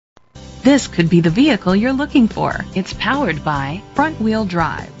This could be the vehicle you're looking for. It's powered by front-wheel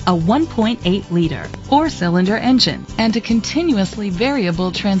drive, a 1.8-liter 4-cylinder engine, and a continuously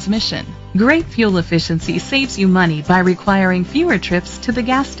variable transmission. Great fuel efficiency saves you money by requiring fewer trips to the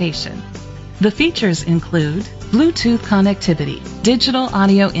gas station. The features include Bluetooth connectivity, digital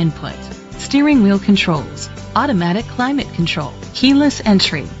audio input, steering wheel controls, automatic climate control, keyless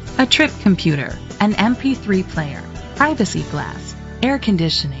entry, a trip computer, an MP3 player, privacy glass, air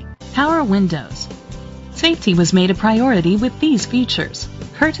conditioning, power windows. Safety was made a priority with these features: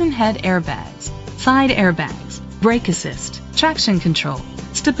 curtain head airbags, side airbags, brake assist, traction control,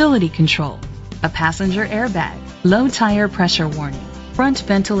 stability control, a passenger airbag, low tire pressure warning, front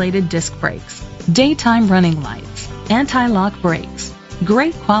ventilated disc brakes, daytime running lights, anti-lock brakes.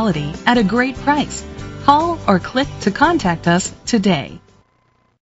 Great quality at a great price. Call or click to contact us today.